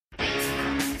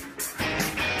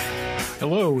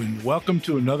Hello, and welcome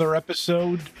to another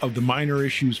episode of the Minor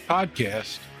Issues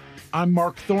Podcast. I'm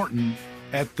Mark Thornton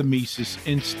at the Mises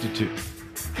Institute.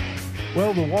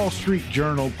 Well, the Wall Street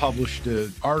Journal published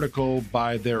an article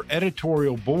by their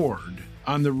editorial board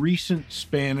on the recent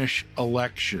Spanish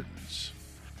elections.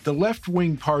 The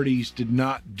left-wing parties did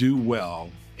not do well,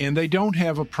 and they don't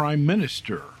have a prime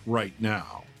minister right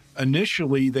now.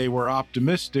 Initially, they were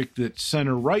optimistic that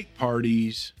center-right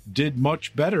parties did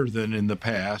much better than in the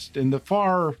past, and the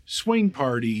far swing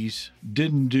parties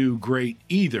didn't do great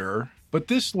either. But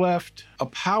this left a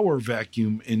power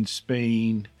vacuum in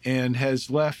Spain and has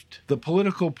left the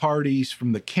political parties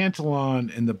from the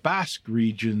Catalan and the Basque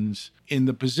regions in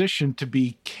the position to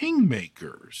be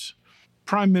kingmakers.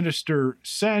 Prime Minister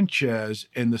Sanchez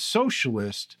and the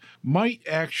socialists might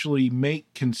actually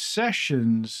make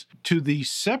concessions to these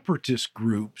separatist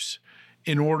groups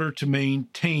in order to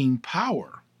maintain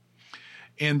power.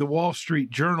 And the Wall Street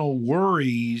Journal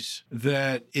worries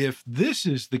that if this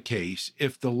is the case,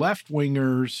 if the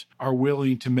left-wingers are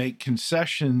willing to make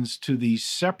concessions to these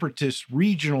separatist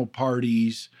regional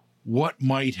parties, what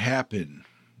might happen?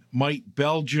 Might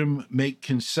Belgium make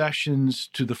concessions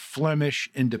to the Flemish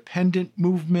independent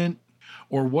movement?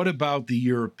 Or what about the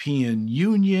European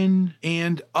Union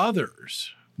and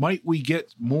others? Might we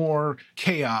get more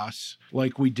chaos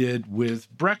like we did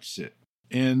with Brexit?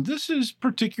 And this is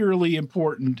particularly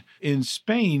important in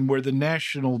Spain, where the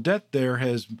national debt there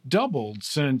has doubled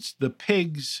since the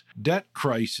PIGS debt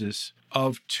crisis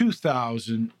of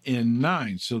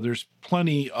 2009. So there's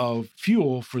plenty of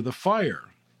fuel for the fire.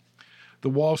 The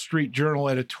Wall Street Journal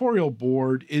editorial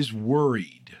board is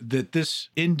worried that this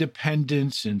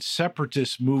independence and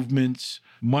separatist movements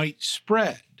might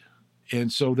spread.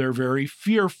 And so they're very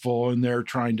fearful, and they're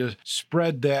trying to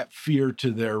spread that fear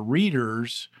to their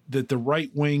readers that the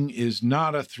right wing is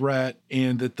not a threat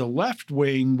and that the left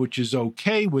wing, which is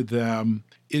okay with them,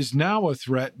 is now a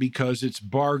threat because it's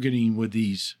bargaining with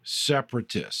these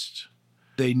separatists.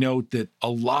 They note that a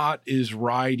lot is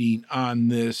riding on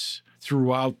this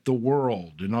throughout the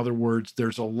world. In other words,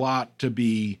 there's a lot to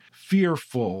be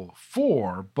fearful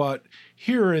for, but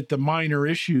here at the Minor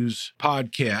Issues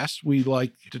Podcast, we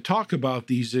like to talk about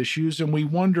these issues, and we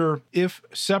wonder if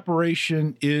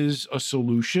separation is a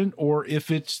solution or if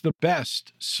it's the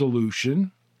best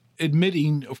solution,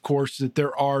 admitting, of course, that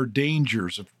there are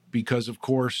dangers because, of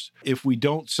course, if we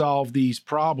don't solve these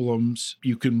problems,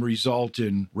 you can result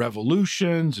in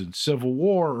revolutions and civil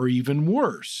war or even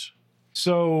worse.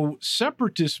 So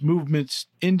separatist movements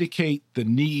indicate the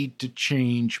need to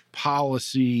change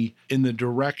policy in the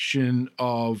direction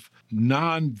of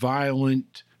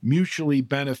nonviolent, mutually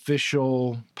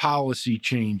beneficial policy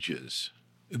changes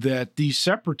that these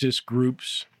separatist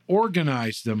groups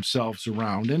organize themselves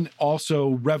around, and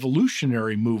also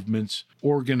revolutionary movements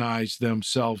organize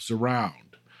themselves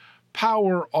around.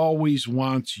 Power always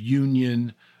wants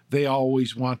union. They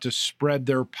always want to spread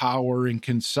their power and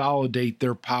consolidate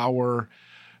their power.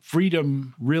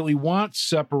 Freedom really wants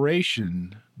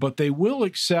separation, but they will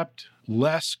accept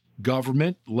less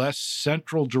government, less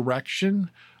central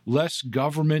direction, less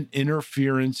government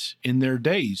interference in their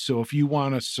days. So if you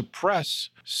want to suppress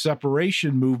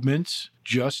separation movements,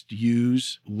 just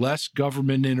use less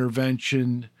government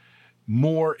intervention,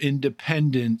 more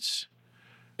independence.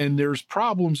 And there's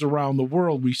problems around the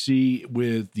world we see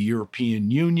with the European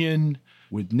Union,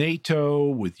 with NATO,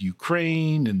 with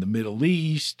Ukraine and the Middle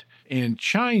East and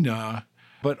China.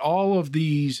 But all of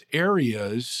these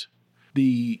areas,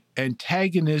 the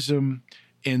antagonism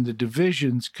and the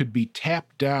divisions could be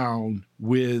tapped down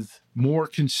with more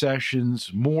concessions,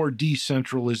 more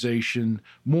decentralization,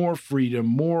 more freedom,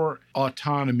 more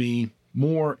autonomy,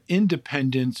 more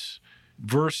independence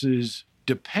versus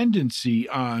dependency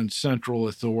on central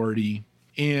authority.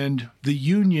 And the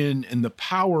union and the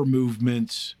power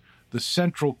movements, the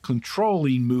central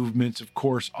controlling movements, of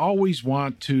course, always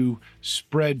want to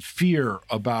spread fear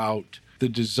about the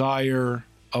desire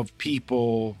of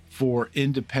people for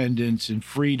independence and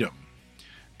freedom.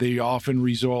 They often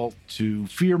result to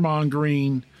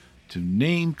fear-mongering, to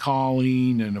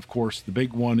name-calling, and of course the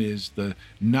big one is the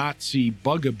Nazi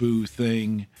bugaboo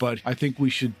thing. But I think we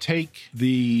should take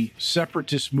the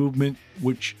separatist movement,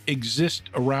 which exists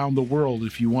around the world.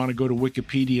 If you want to go to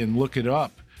Wikipedia and look it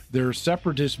up, there are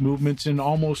separatist movements in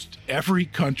almost every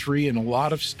country and a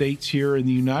lot of states here in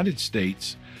the United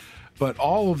States. But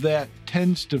all of that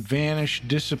tends to vanish,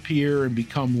 disappear, and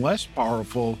become less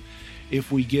powerful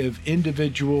if we give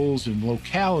individuals and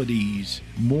localities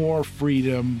more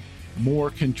freedom,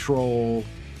 more control,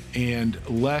 and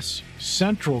less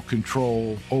central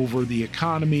control over the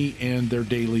economy and their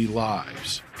daily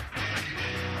lives.